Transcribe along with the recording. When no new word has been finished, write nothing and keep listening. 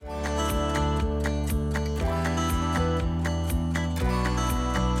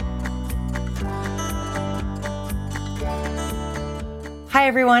Hi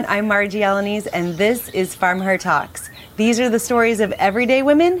everyone, I'm Margie Alaniz and this is Farm Her Talks. These are the stories of everyday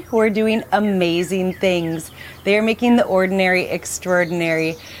women who are doing amazing things. They are making the ordinary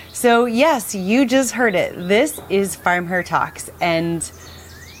extraordinary. So yes, you just heard it. This is Farm Her Talks, and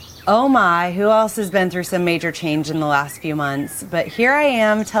oh my, who else has been through some major change in the last few months? But here I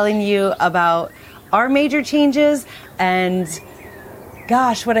am telling you about our major changes and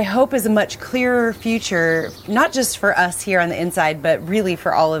gosh, what I hope is a much clearer future, not just for us here on the inside, but really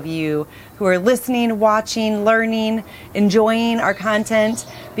for all of you who are listening, watching, learning, enjoying our content,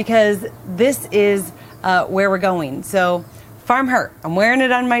 because this is where we're going. So Farm Her, I'm wearing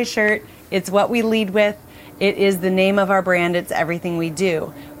it on my shirt. It's what we lead with. It is the name of our brand. It's everything we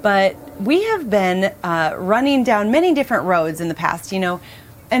do. But we have been running down many different roads in the past, and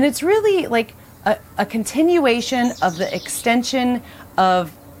it's really like a continuation of the extension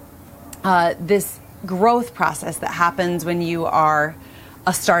of this growth process that happens when you are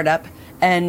a startup and